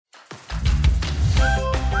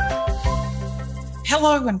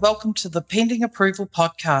Hello and welcome to the Pending Approval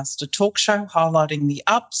Podcast, a talk show highlighting the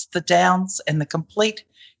ups, the downs, and the complete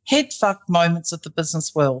head-fuck moments of the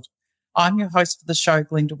business world. I'm your host for the show,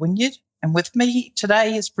 Glenda Wynyard, and with me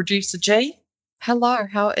today is producer G. Hello,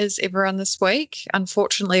 how is everyone this week?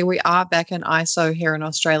 Unfortunately, we are back in ISO here in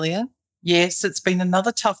Australia. Yes, it's been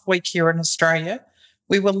another tough week here in Australia.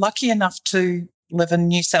 We were lucky enough to live in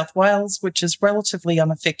New South Wales, which is relatively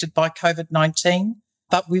unaffected by COVID-19,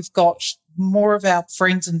 but we've got more of our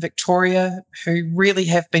friends in Victoria who really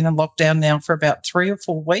have been in lockdown now for about 3 or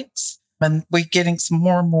 4 weeks. And we're getting some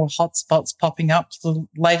more and more hotspots popping up. The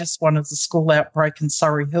latest one is a school outbreak in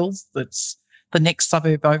Surrey Hills that's the next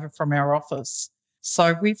suburb over from our office.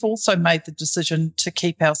 So we've also made the decision to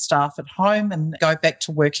keep our staff at home and go back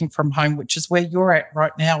to working from home, which is where you're at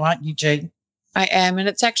right now, aren't you, G? I am, and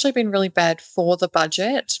it's actually been really bad for the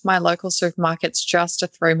budget. My local supermarket's just a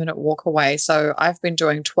 3-minute walk away, so I've been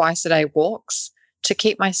doing twice-a-day walks to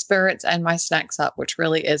keep my spirits and my snacks up, which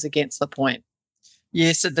really is against the point.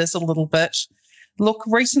 Yes, it is a little bit. Look,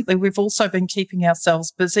 recently we've also been keeping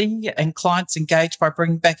ourselves busy and clients engaged by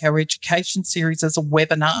bringing back our education series as a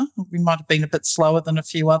webinar. We might have been a bit slower than a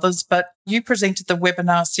few others, but you presented the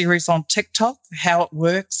webinar series on TikTok, how it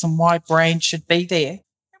works and why brands should be there.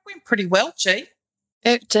 It went pretty well, G.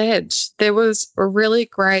 It did. There was really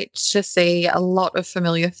great to see a lot of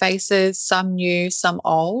familiar faces, some new, some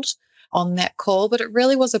old, on that call, but it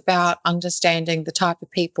really was about understanding the type of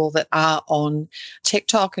people that are on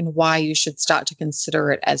TikTok and why you should start to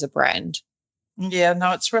consider it as a brand. Yeah,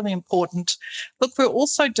 no, it's really important. Look, we're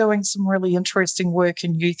also doing some really interesting work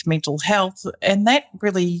in youth mental health, and that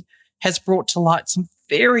really has brought to light some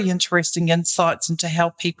very interesting insights into how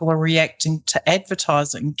people are reacting to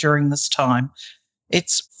advertising during this time.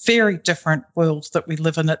 It's very different world that we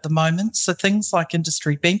live in at the moment. So things like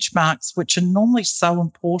industry benchmarks, which are normally so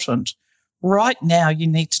important, right now you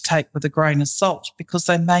need to take with a grain of salt because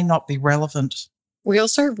they may not be relevant. We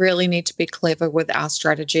also really need to be clever with our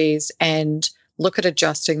strategies and look at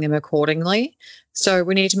adjusting them accordingly. So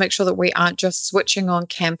we need to make sure that we aren't just switching on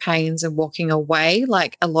campaigns and walking away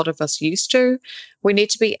like a lot of us used to. We need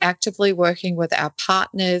to be actively working with our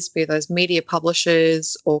partners, be those media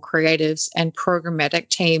publishers or creatives and programmatic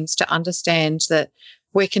teams, to understand that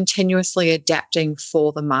we're continuously adapting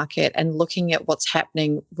for the market and looking at what's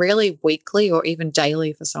happening really weekly or even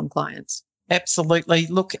daily for some clients. Absolutely.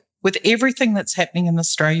 Look, with everything that's happening in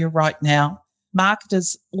Australia right now,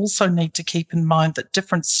 marketers also need to keep in mind that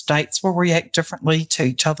different states will react differently to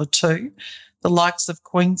each other too. The likes of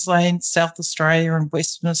Queensland, South Australia and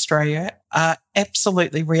Western Australia are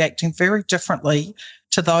absolutely reacting very differently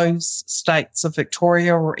to those states of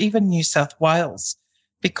Victoria or even New South Wales,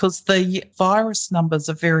 because the virus numbers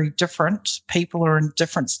are very different. People are in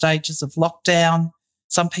different stages of lockdown.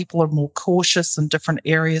 Some people are more cautious in different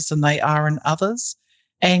areas than they are in others.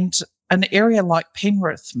 And an area like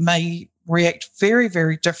Penrith may react very,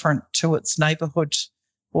 very different to its neighbourhood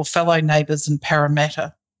or fellow neighbours in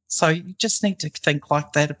Parramatta. So you just need to think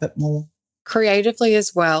like that a bit more. Creatively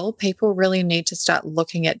as well, people really need to start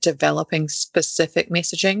looking at developing specific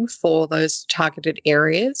messaging for those targeted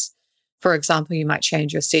areas. For example, you might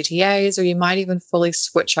change your CTAs, or you might even fully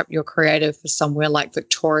switch up your creative for somewhere like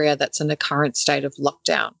Victoria that's in the current state of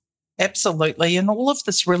lockdown. Absolutely. And all of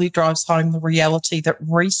this really drives home the reality that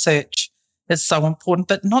research is so important,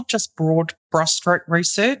 but not just broad brushstroke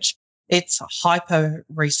research. It's hyper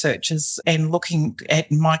researches and looking at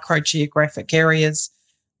microgeographic areas,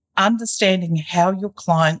 understanding how your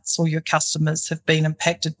clients or your customers have been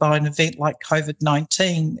impacted by an event like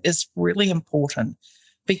COVID-19 is really important,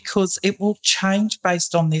 because it will change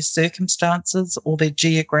based on their circumstances or their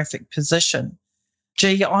geographic position.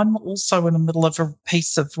 Gee, I'm also in the middle of a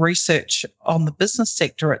piece of research on the business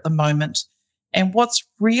sector at the moment. And what's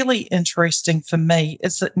really interesting for me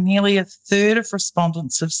is that nearly a third of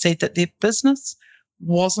respondents have said that their business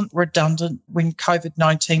wasn't redundant when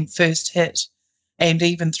COVID-19 first hit, and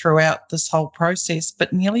even throughout this whole process.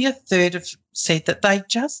 But nearly a third have said that they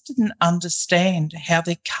just didn't understand how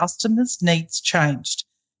their customers' needs changed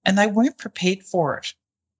and they weren't prepared for it.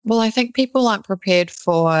 Well, I think people aren't prepared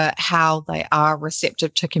for how they are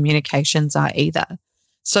receptive to communications are either.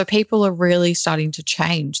 So people are really starting to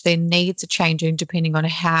change. Their needs are changing depending on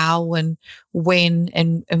how and when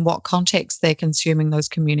and in what context they're consuming those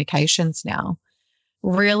communications now.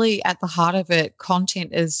 Really, at the heart of it,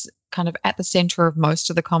 content is kind of at the center of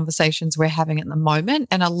most of the conversations we're having at the moment.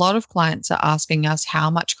 And a lot of clients are asking us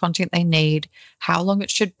how much content they need, how long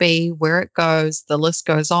it should be, where it goes, the list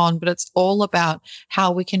goes on. But it's all about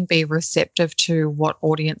how we can be receptive to what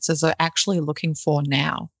audiences are actually looking for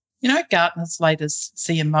now. Gartner's latest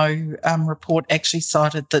CMO report actually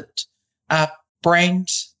cited that brand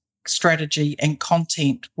strategy and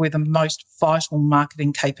content were the most vital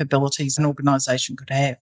marketing capabilities an organisation could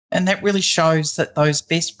have. And that really shows that those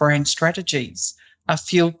best brand strategies are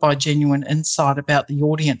fueled by genuine insight about the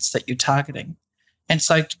audience that you're targeting. And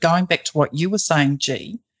so going back to what you were saying,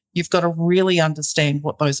 G, you've got to really understand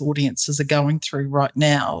what those audiences are going through right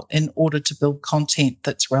now in order to build content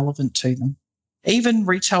that's relevant to them. Even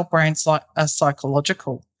retail brands are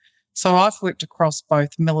psychological. So I've worked across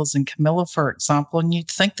both Millers and Camilla, for example, and you'd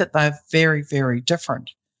think that they're very, very different.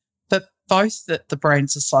 But both the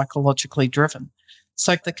brands are psychologically driven.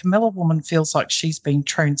 So the Camilla woman feels like she's been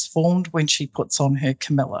transformed when she puts on her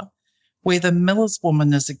Camilla, where the Miller's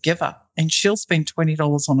woman is a giver and she'll spend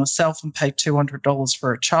 $20 on herself and pay $200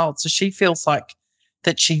 for a child. So she feels like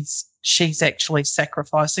that she's actually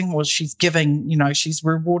sacrificing, or she's giving, she's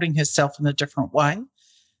rewarding herself in a different way.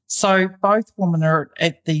 So both women are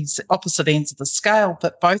at these opposite ends of the scale,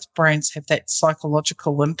 but both brands have that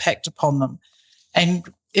psychological impact upon them.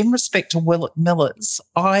 And in respect to Willett Millers,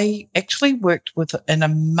 I actually worked with an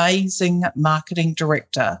amazing marketing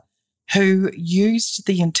director who used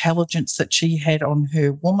the intelligence that she had on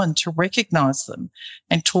her woman to recognise them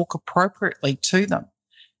and talk appropriately to them.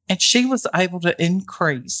 And she was able to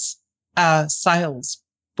increase sales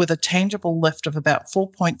with a tangible lift of about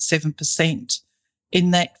 4.7%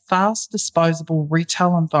 in that fast disposable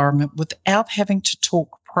retail environment without having to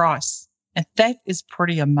talk price. And that is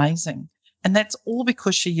pretty amazing. And that's all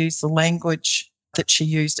because she used the language that she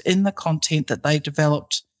used in the content that they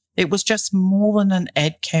developed. It was just more than an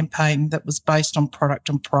ad campaign that was based on product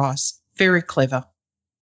and price. Very clever.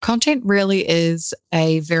 Content really is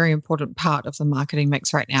a very important part of the marketing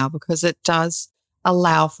mix right now because it does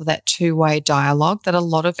allow for that two-way dialogue that a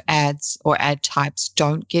lot of ads or ad types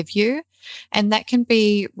don't give you. And that can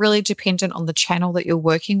be really dependent on the channel that you're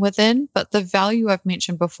working within. But the value I've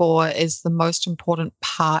mentioned before is the most important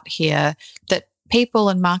part here that people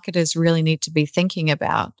and marketers really need to be thinking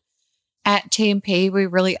about. At TMP, we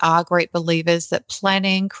really are great believers that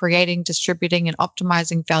planning, creating, distributing, and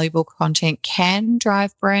optimizing valuable content can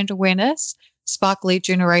drive brand awareness, spark lead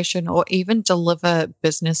generation, or even deliver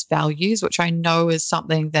business values, which I know is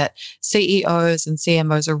something that CEOs and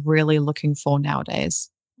CMOs are really looking for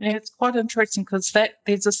nowadays. Yeah, it's quite interesting because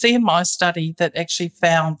there's a CMI study that actually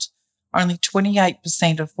found only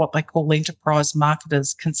 28% of what they call enterprise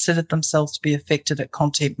marketers considered themselves to be effective at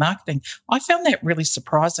content marketing. I found that really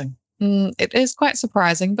surprising. It is quite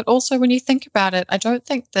surprising, but also when you think about it, I don't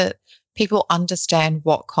think that people understand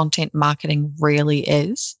what content marketing really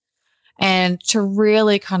is. And to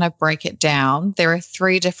really kind of break it down, there are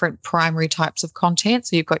 3 different primary types of content.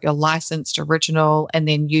 So you've got your licensed, original, and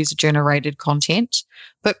then user-generated content.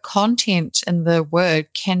 But content in the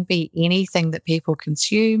word can be anything that people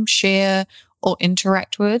consume, share, or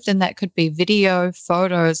interact with. And that could be video,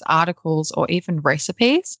 photos, articles, or even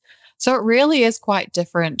recipes. So it really is quite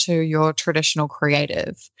different to your traditional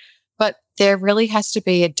creative. But there really has to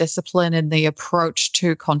be a discipline in the approach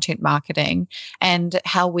to content marketing and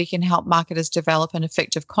how we can help marketers develop an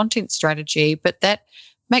effective content strategy. But that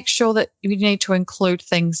makes sure that you need to include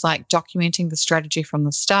things like documenting the strategy from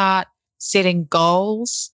the start, setting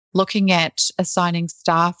goals, looking at assigning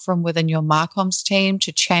staff from within your Marcoms team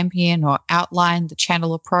to champion or outline the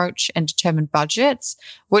channel approach and determine budgets,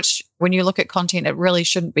 which when you look at content, it really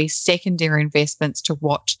shouldn't be secondary investments to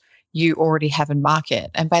what you already have in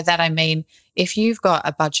market. And by that, I mean, if you've got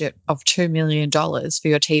a budget of $2 million for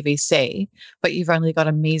your TVC, but you've only got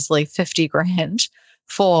a measly 50 grand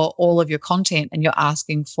for all of your content and you're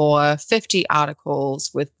asking for 50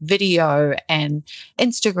 articles with video and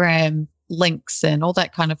Instagram links and all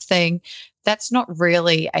that kind of thing, that's not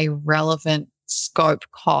really a relevant scope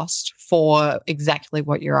cost for exactly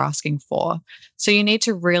what you're asking for. So you need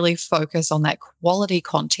to really focus on that quality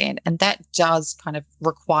content, and that does kind of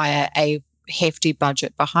require a hefty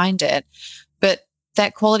budget behind it. But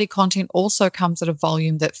that quality content also comes at a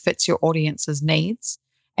volume that fits your audience's needs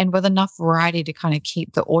and with enough variety to kind of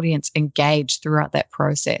keep the audience engaged throughout that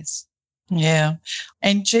process. Yeah.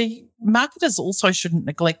 And marketers also shouldn't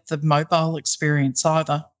neglect the mobile experience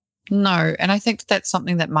either. No. And I think that's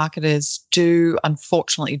something that marketers do,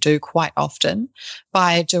 unfortunately, do quite often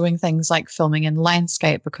by doing things like filming in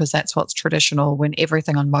landscape, because that's what's traditional when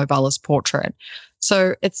everything on mobile is portrait.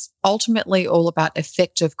 So it's ultimately all about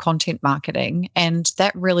effective content marketing, and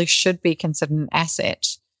that really should be considered an asset,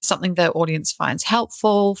 something the audience finds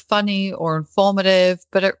helpful, funny, or informative,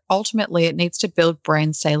 but ultimately it needs to build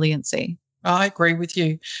brand saliency. I agree with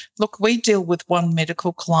you. Look, we deal with one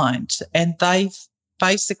medical client and they've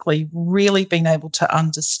basically really been able to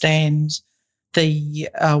understand the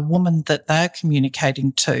woman that they're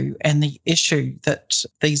communicating to and the issue that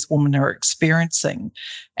these women are experiencing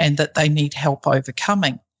and that they need help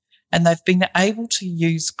overcoming. And they've been able to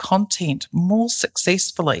use content more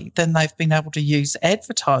successfully than they've been able to use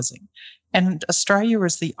advertising. And Australia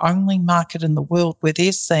is the only market in the world where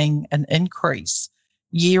they're seeing an increase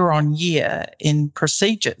year on year in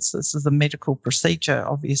procedures. This is a medical procedure,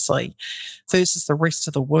 obviously, versus the rest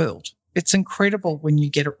of the world. It's incredible when you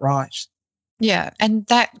get it right. Yeah, and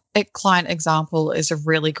that client example is a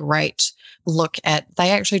really great look at,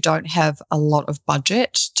 they actually don't have a lot of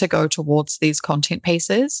budget to go towards these content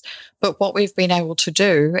pieces, but what we've been able to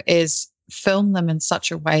do is film them in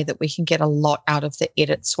such a way that we can get a lot out of the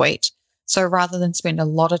edit suite. So rather than spend a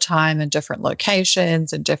lot of time in different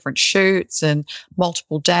locations and different shoots and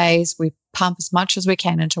multiple days, we pump as much as we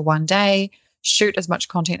can into one day, shoot as much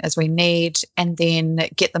content as we need, and then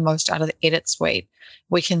get the most out of the edit suite.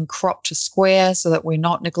 We can crop to square so that we're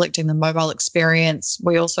not neglecting the mobile experience.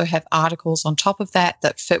 We also have articles on top of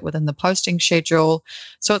that fit within the posting schedule.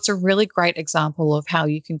 So it's a really great example of how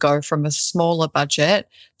you can go from a smaller budget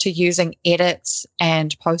to using edits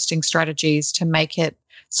and posting strategies to make it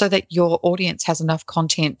so that your audience has enough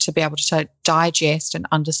content to be able to digest and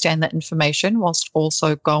understand that information whilst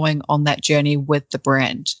also going on that journey with the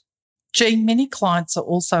brand. Jean, many clients are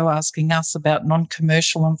also asking us about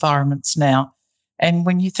non-commercial environments now. And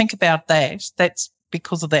when you think about that, that's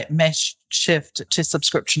because of that mass shift to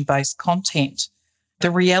subscription-based content.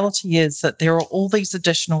 The reality is that there are all these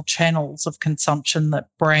additional channels of consumption that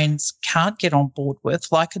brands can't get on board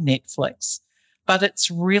with, like a Netflix. But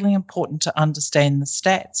it's really important to understand the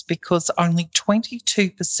stats because only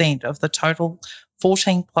 22% of the total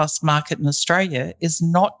 14 plus market in Australia is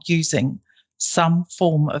not using some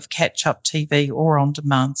form of catch-up TV or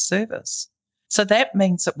on-demand service. So that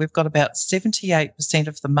means that we've got about 78%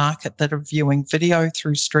 of the market that are viewing video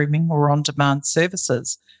through streaming or on-demand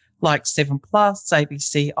services like 7plus,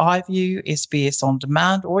 ABC iView, SBS On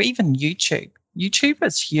Demand, or even YouTube. YouTube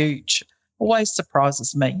is huge. Always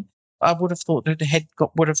surprises me. I would have thought it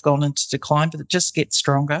would have gone into decline, but it just gets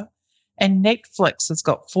stronger. And Netflix has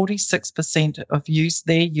got 46% of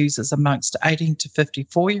their users amongst 18 to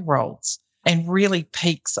 54-year-olds. And really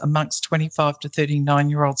peaks amongst 25 to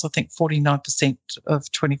 39-year-olds. I think 49%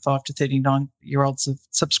 of 25 to 39-year-olds have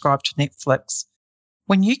subscribed to Netflix.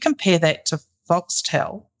 When you compare that to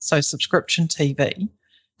Foxtel, so subscription TV,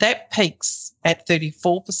 that peaks at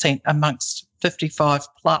 34% amongst 55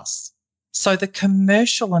 plus. So the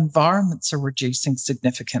commercial environments are reducing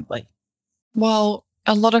significantly. Well,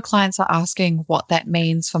 a lot of clients are asking what that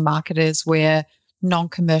means for marketers where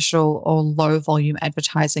non-commercial or low volume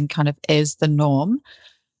advertising kind of is the norm.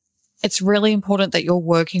 It's really important that you're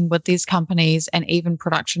working with these companies and even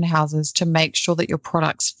production houses to make sure that your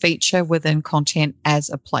products feature within content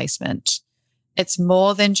as a placement. It's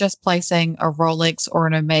more than just placing a Rolex or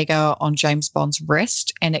an Omega on James Bond's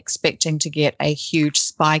wrist and expecting to get a huge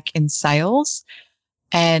spike in sales.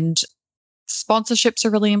 And sponsorships are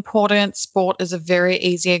really important. Sport is a very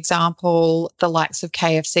easy example. The likes of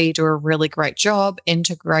KFC do a really great job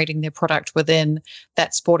integrating their product within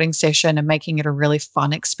that sporting session and making it a really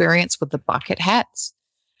fun experience with the bucket hats.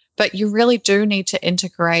 But you really do need to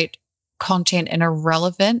integrate content in a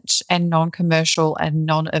relevant and non-commercial and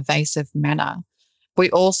non-evasive manner.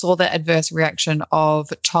 We all saw the adverse reaction of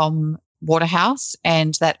Tom Waterhouse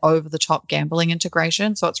and that over-the-top gambling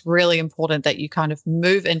integration. So it's really important that you kind of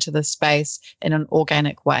move into the space in an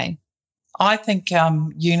organic way. I think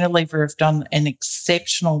Unilever have done an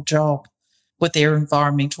exceptional job with their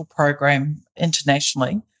environmental program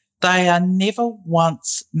internationally. They are never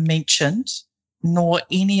once mentioned, nor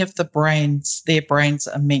any of their brands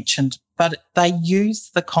are mentioned, but they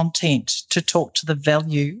use the content to talk to the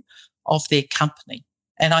value of their company.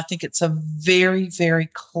 And I think it's a very, very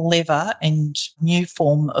clever and new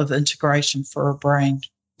form of integration for a brand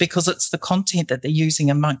because it's the content that they're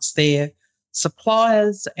using amongst their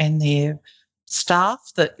suppliers and their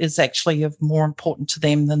staff that is actually of more important to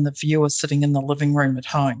them than the viewer sitting in the living room at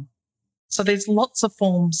home. So there's lots of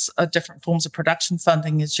different forms of production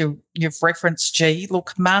funding, as you've referenced, G.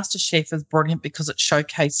 Look, MasterChef is brilliant because it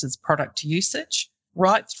showcases product usage,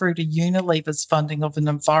 right through to Unilever's funding of an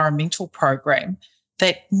environmental program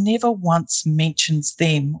that never once mentions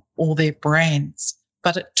them or their brands,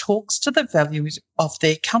 but it talks to the values of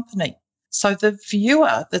their company. So the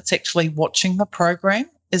viewer that's actually watching the program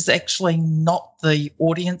is actually not the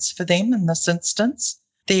audience for them in this instance.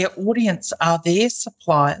 Their audience are their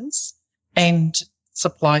suppliers and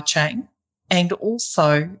supply chain and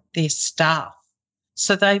also their staff.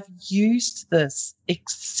 So they've used this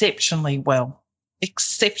exceptionally well.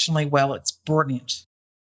 Exceptionally well. It's brilliant.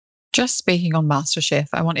 Just speaking on MasterChef,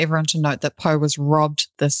 I want everyone to note that Poh was robbed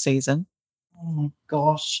this season. Oh my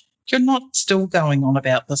gosh. You're not still going on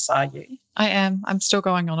about this, are you? I am. I'm still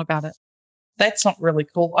going on about it. That's not really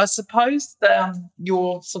cool. I suppose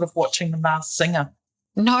you're sort of watching The Masked Singer.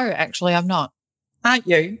 No, actually, I'm not. Aren't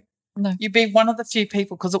you? No. You'd be one of the few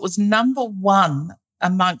people because it was number one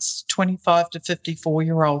amongst 25 to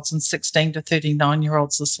 54-year-olds and 16 to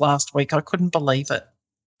 39-year-olds this last week. I couldn't believe it.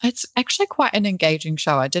 It's actually quite an engaging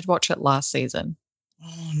show. I did watch it last season.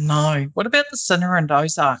 Oh, no. What about The Sinner and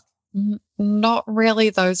Ozark? Not really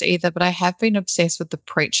those either, but I have been obsessed with The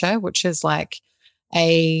Preacher, which is like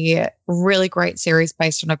a really great series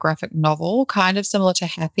based on a graphic novel, kind of similar to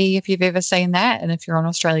Happy, if you've ever seen that. And if you're in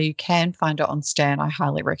Australia, you can find it on Stan. I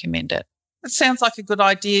highly recommend it. It sounds like a good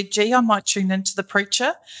idea. Gee, I might tune into The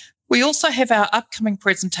Preacher. We also have our upcoming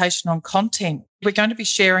presentation on content. We're going to be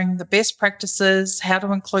sharing the best practices, how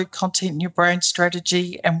to include content in your brand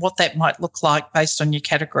strategy, and what that might look like based on your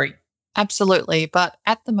category. Absolutely. But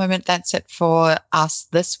at the moment, that's it for us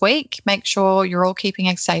this week. Make sure you're all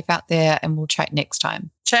keeping safe out there, and we'll chat next time.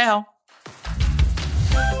 Ciao.